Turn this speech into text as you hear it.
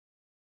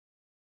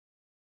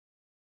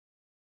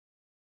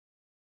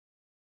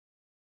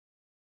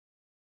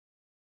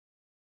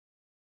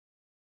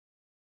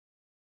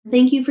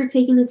Thank you for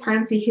taking the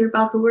time to hear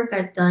about the work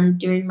I've done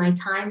during my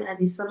time as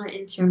a summer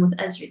intern with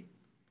Esri.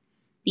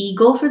 The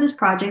goal for this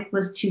project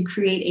was to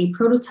create a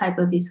prototype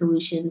of a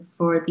solution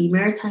for the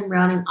maritime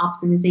routing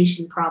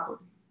optimization problem.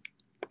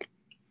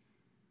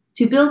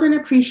 To build an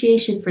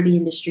appreciation for the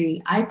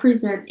industry, I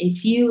present a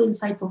few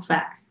insightful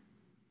facts.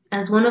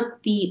 As one of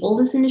the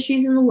oldest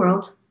industries in the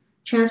world,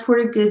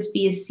 transported goods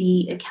via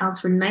sea accounts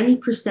for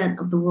 90%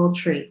 of the world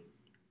trade.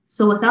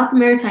 So without the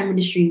maritime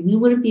industry, we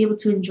wouldn't be able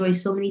to enjoy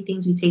so many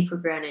things we take for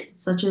granted,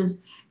 such as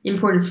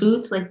imported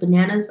foods like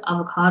bananas,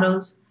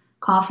 avocados,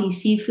 coffee,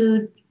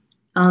 seafood,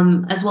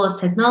 as well as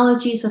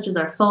technology such as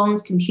our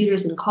phones,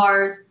 computers, and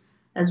cars,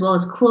 as well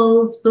as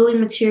clothes, building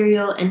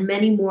material, and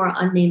many more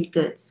unnamed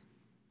goods.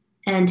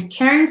 And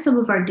carrying some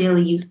of our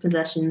daily use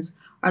possessions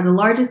are the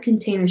largest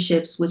container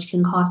ships, which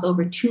can cost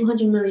over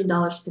 $200 million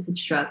to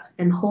construct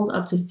and hold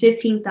up to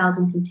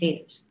 15,000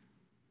 containers.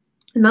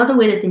 Another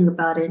way to think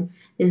about it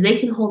is they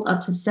can hold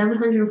up to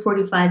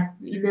 745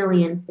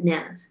 million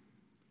bananas.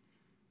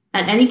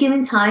 At any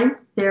given time,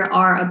 there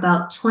are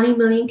about 20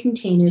 million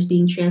containers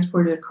being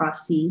transported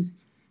across seas.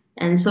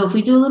 And so if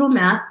we do a little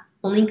math,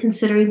 only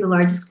considering the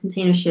largest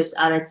container ships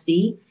out at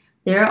sea,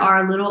 there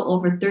are a little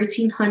over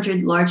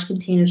 1,300 large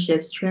container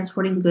ships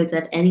transporting goods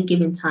at any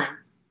given time.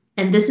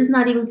 And this is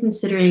not even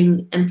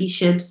considering empty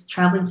ships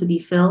traveling to be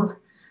filled,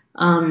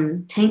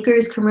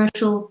 tankers,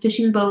 commercial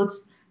fishing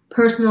boats,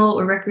 personal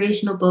or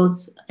recreational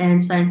boats,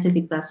 and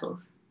scientific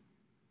vessels.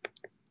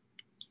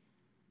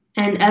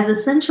 And as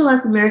essential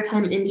as the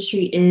maritime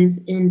industry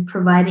is in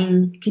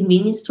providing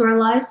convenience to our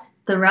lives,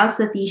 the routes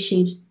that these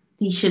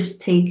ships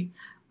take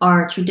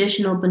are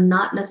traditional but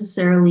not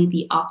necessarily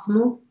the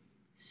optimal.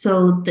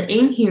 So the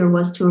aim here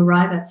was to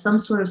arrive at some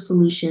sort of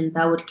solution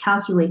that would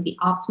calculate the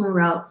optimal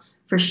route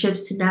for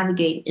ships to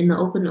navigate in the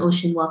open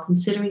ocean while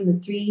considering the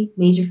three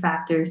major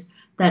factors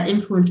that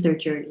influence their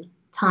journey: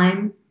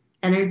 time,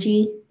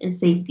 energy, and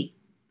safety.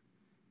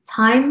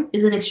 Time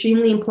is an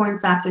extremely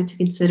important factor to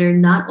consider,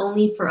 not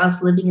only for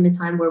us living in a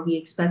time where we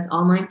expect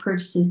online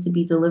purchases to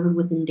be delivered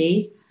within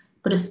days,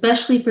 but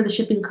especially for the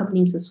shipping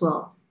companies as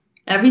well.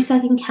 Every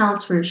second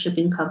counts for a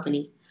shipping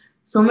company,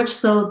 so much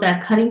so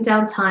that cutting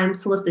down time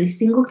to lift a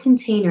single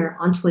container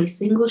onto a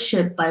single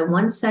ship by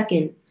 1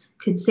 second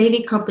could save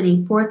a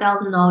company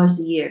 $4,000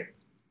 a year.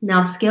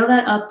 Now scale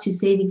that up to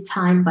saving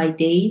time by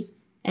days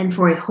and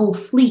for a whole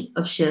fleet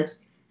of ships,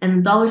 and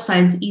the dollar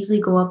signs easily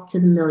go up to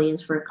the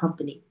millions for a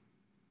company.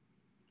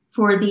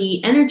 For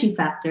the energy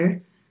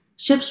factor,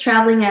 ships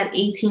traveling at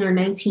 18 or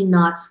 19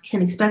 knots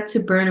can expect to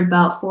burn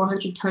about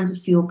 400 tons of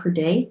fuel per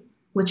day,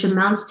 which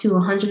amounts to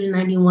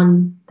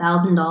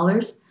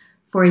 $191,000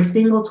 for a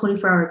single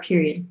 24-hour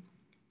period.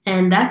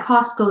 And that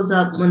cost goes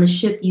up when the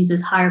ship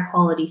uses higher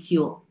quality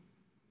fuel.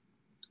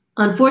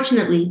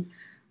 Unfortunately,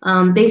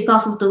 based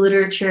off of the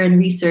literature and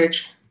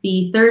research,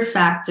 the third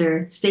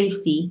factor,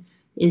 safety,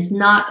 is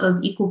not of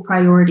equal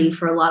priority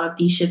for a lot of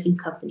these shipping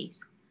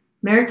companies.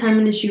 Maritime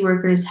industry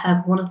workers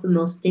have one of the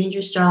most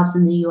dangerous jobs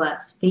in the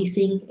US,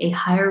 facing a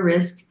higher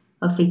risk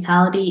of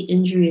fatality,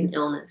 injury, and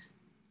illness.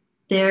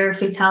 Their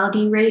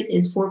fatality rate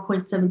is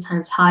 4.7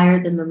 times higher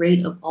than the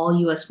rate of all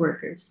US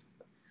workers.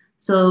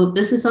 So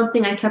this is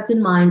something I kept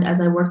in mind as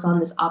I worked on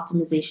this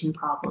optimization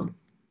problem.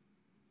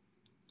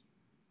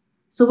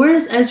 So where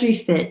does Esri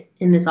fit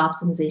in this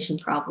optimization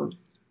problem?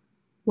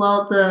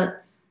 Well, the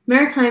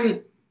maritime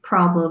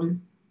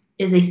problem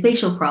is a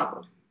spatial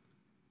problem.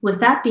 With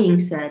that being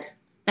said,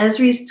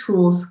 Esri's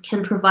tools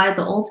can provide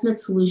the ultimate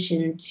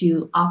solution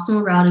to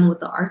optimal routing with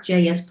the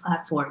ArcGIS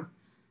platform,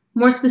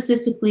 more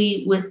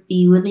specifically with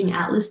the living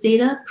atlas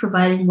data,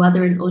 providing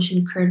weather and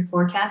ocean current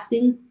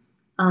forecasting,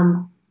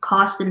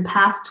 cost and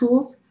path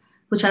tools,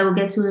 which I will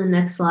get to in the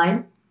next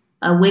slide,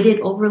 a weighted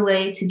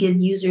overlay to give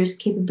users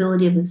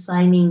capability of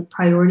assigning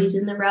priorities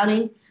in the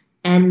routing,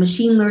 and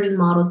machine learning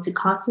models to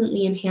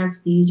constantly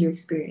enhance the user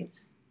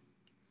experience.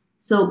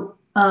 So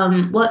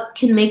what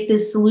can make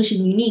this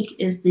solution unique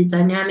is the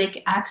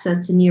dynamic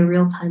access to near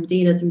real-time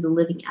data through the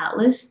Living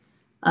Atlas,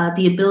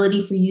 the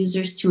ability for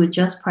users to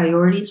adjust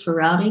priorities for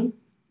routing,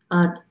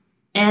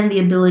 and the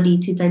ability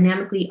to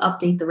dynamically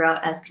update the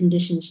route as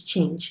conditions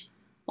change.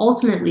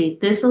 Ultimately,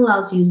 this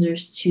allows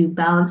users to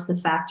balance the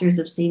factors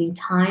of saving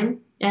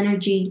time,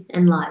 energy,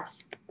 and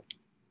lives.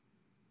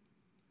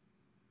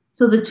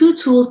 So the two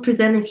tools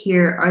presented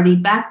here are the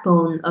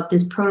backbone of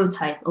this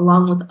prototype,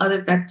 along with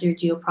other vector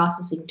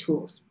geoprocessing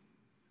tools.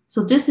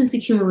 So distance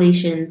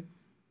accumulation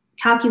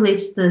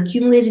calculates the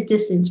accumulated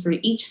distance for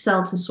each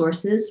cell to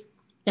sources.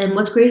 And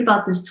what's great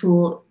about this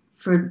tool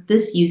for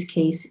this use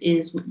case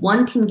is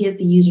one can give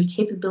the user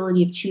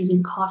capability of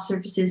choosing cost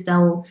surfaces that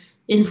will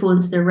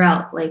influence their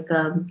route, like,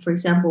 for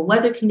example,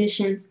 weather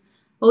conditions,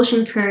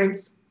 ocean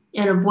currents,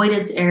 and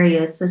avoidance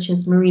areas such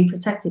as marine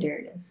protected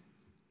areas.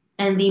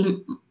 And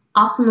the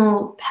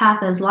optimal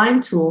path as line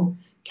tool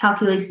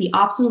calculates the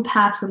optimal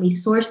path from a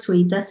source to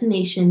a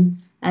destination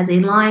as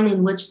a line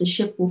in which the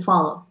ship will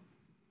follow.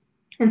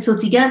 And so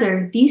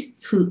together, these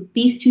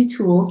two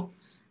tools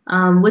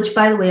which,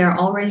 by the way, are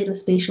already in the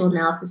spatial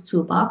analysis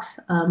toolbox,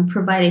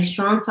 provide a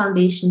strong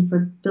foundation for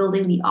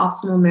building the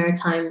optimal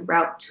maritime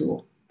route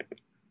tool.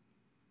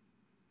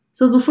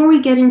 So before we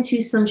get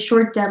into some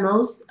short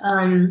demos,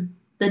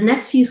 the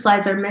next few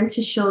slides are meant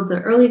to show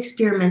the early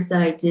experiments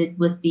that I did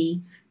with the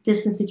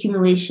distance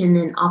accumulation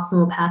and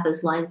optimal path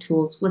as line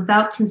tools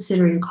without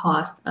considering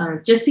cost,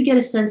 just to get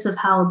a sense of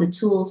how the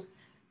tools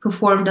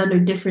performed under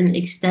different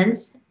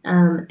extents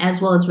as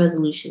well as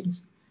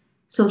resolutions.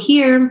 So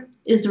here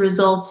is the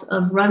results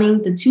of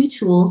running the two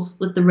tools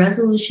with the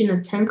resolution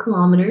of 10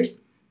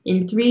 kilometers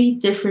in 3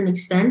 different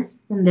extents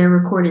and their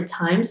recorded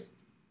times.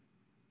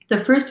 The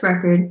first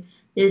record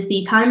is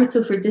the time it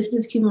took for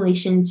distance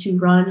accumulation to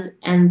run,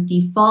 and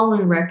the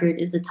following record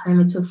is the time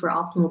it took for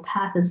optimal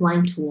path as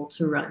line tool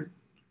to run.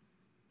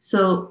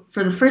 So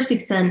for the first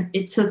extent,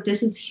 it took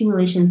distance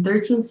accumulation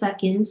 13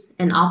 seconds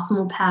and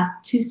optimal path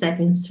 2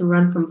 seconds to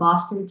run from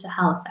Boston to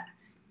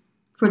Halifax.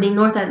 For the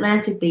North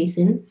Atlantic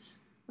Basin,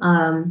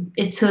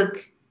 it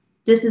took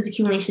distance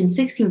accumulation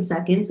 16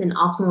 seconds and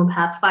optimal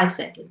path 5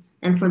 seconds.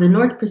 And for the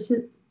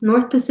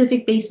North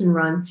Pacific Basin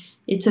run,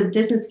 it took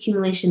distance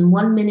accumulation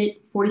 1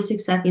 minute,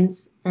 46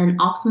 seconds, and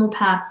optimal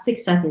path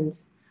 6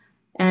 seconds.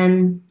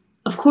 And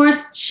of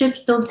course,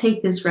 ships don't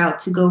take this route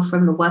to go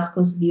from the west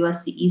coast of the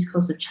US to the east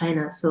coast of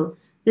China. So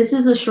this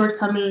is a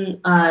shortcoming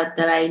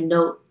that I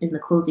note in the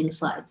closing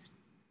slides.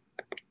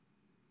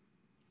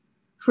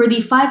 For the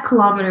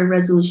 5-kilometer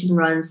resolution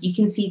runs, you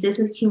can see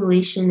distance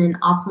accumulation and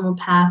optimal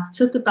path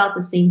took about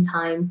the same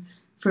time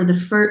for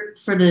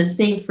the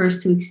same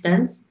first 2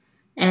 extents.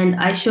 And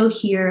I show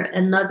here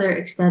another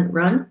extent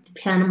run, the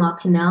Panama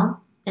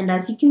Canal. And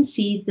as you can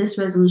see, this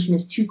resolution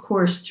is too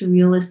coarse to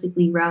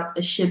realistically route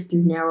a ship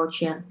through narrow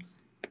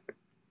channels.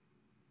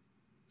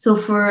 So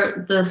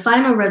for the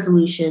final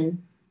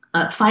resolution,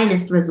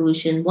 finest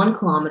resolution, 1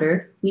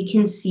 kilometer, we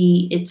can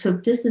see it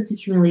took distance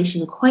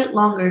accumulation quite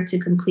longer to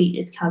complete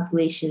its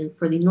calculation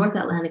for the North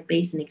Atlantic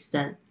Basin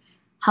extent.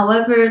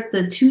 However,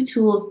 the 2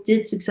 tools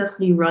did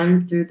successfully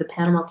run through the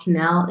Panama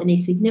Canal in a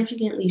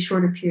significantly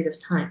shorter period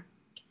of time.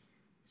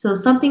 So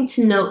something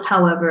to note,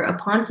 however,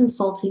 upon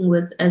consulting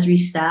with Esri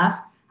staff,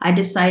 I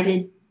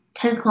decided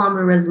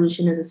 10-kilometer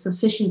resolution is a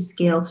sufficient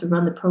scale to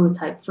run the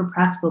prototype for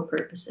practical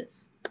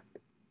purposes.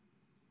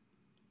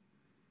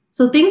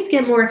 So things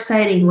get more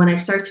exciting when I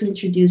start to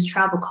introduce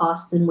travel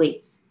costs and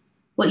weights.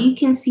 What you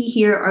can see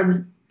here are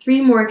the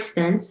 3 more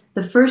extents.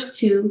 The first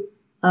 2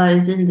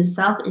 is in the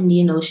South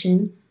Indian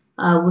Ocean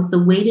with the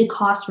weighted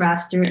cost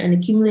raster and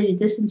accumulated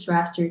distance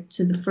raster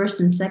to the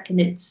first and second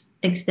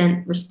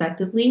extent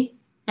respectively.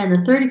 And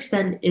the third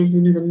extent is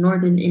in the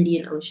Northern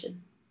Indian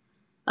Ocean.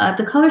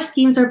 The color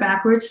schemes are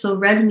backwards, so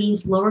red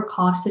means lower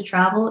cost to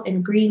travel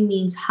and green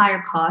means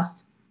higher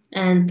cost.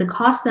 And the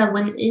costs that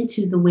went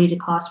into the weighted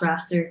cost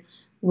raster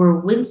were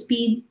wind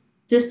speed,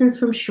 distance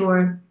from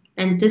shore,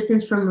 and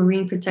distance from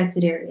marine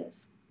protected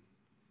areas.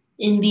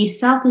 In the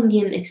South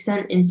Indian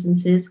extent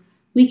instances,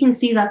 we can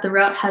see that the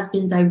route has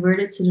been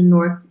diverted to the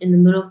north in the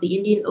middle of the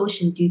Indian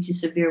Ocean due to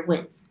severe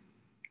winds.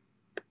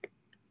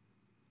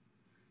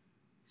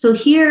 So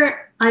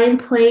here I am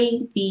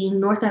playing the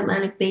North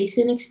Atlantic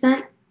Basin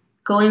extent,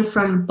 going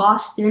from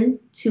Boston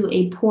to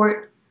a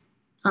port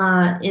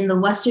in the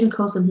western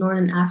coast of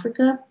Northern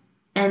Africa.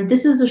 And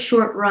this is a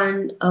short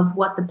run of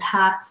what the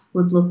path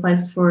would look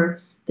like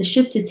for the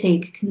ship to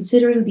take,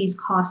 considering these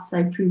costs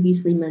I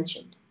previously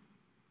mentioned.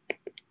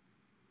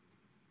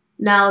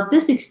 Now,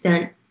 this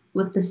extent,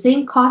 with the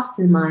same costs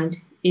in mind,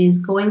 is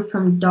going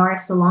from Dar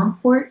es Salaam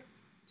port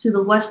to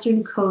the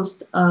western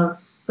coast of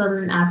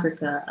Southern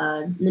Africa,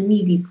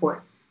 Namibia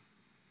port.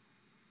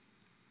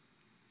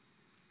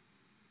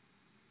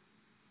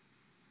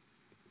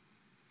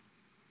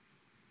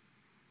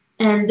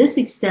 And this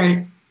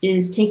extent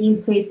is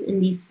taking place in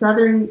the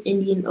Southern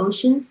Indian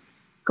Ocean,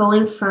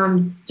 going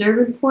from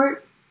Durban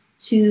port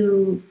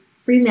to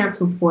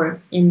Fremantle port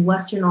in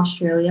Western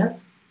Australia.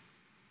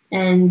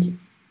 And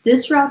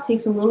this route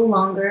takes a little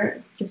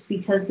longer just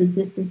because the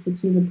distance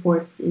between the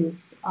ports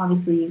is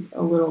obviously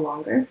a little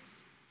longer.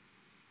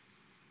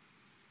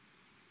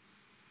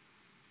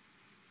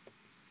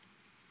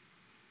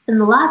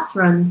 And the last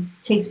run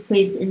takes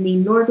place in the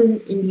Northern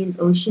Indian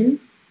Ocean,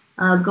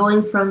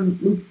 going from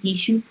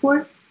Mogadishu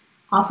port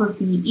off of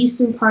the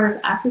eastern part of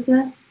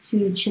Africa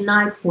to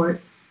Chennai port,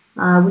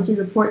 which is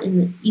a port in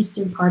the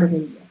eastern part of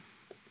India.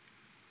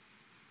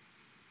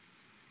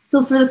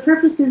 So for the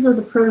purposes of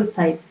the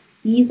prototype,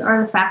 these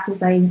are the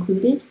factors I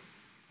included,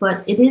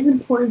 but it is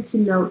important to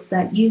note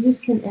that users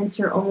can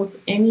enter almost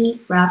any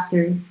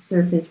raster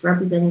surface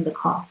representing the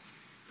cost.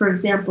 For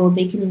example,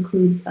 they can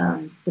include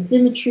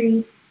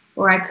bathymetry,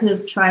 or I could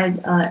have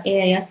tried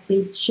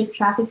AIS-based ship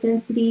traffic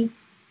density,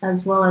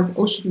 as well as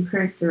ocean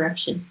current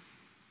direction.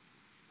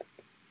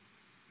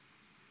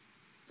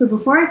 So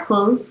before I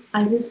close,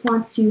 I just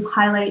want to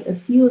highlight a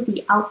few of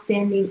the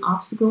outstanding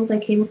obstacles I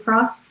came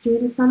across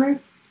during the summer.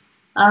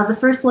 The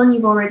first one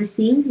you've already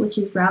seen, which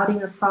is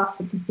routing across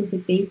the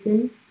Pacific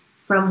Basin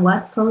from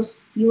West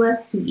Coast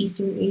US to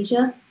Eastern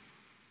Asia.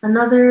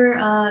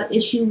 Another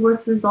issue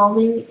worth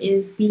resolving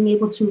is being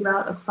able to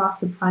route across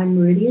the prime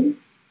meridian.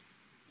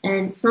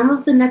 And some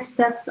of the next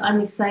steps I'm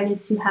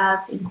excited to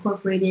have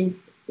incorporated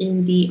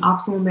in the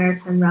optimal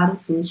maritime routing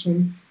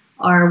solution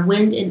are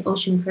wind and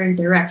ocean current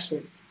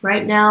directions.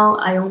 Right now,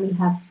 I only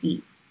have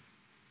speed.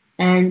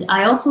 And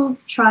I also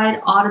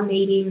tried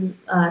automating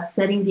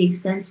setting the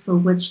extents for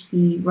which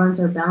the runs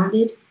are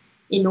bounded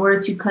in order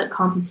to cut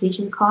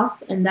computation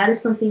costs, and that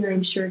is something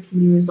I'm sure can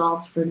be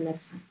resolved for the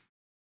next time.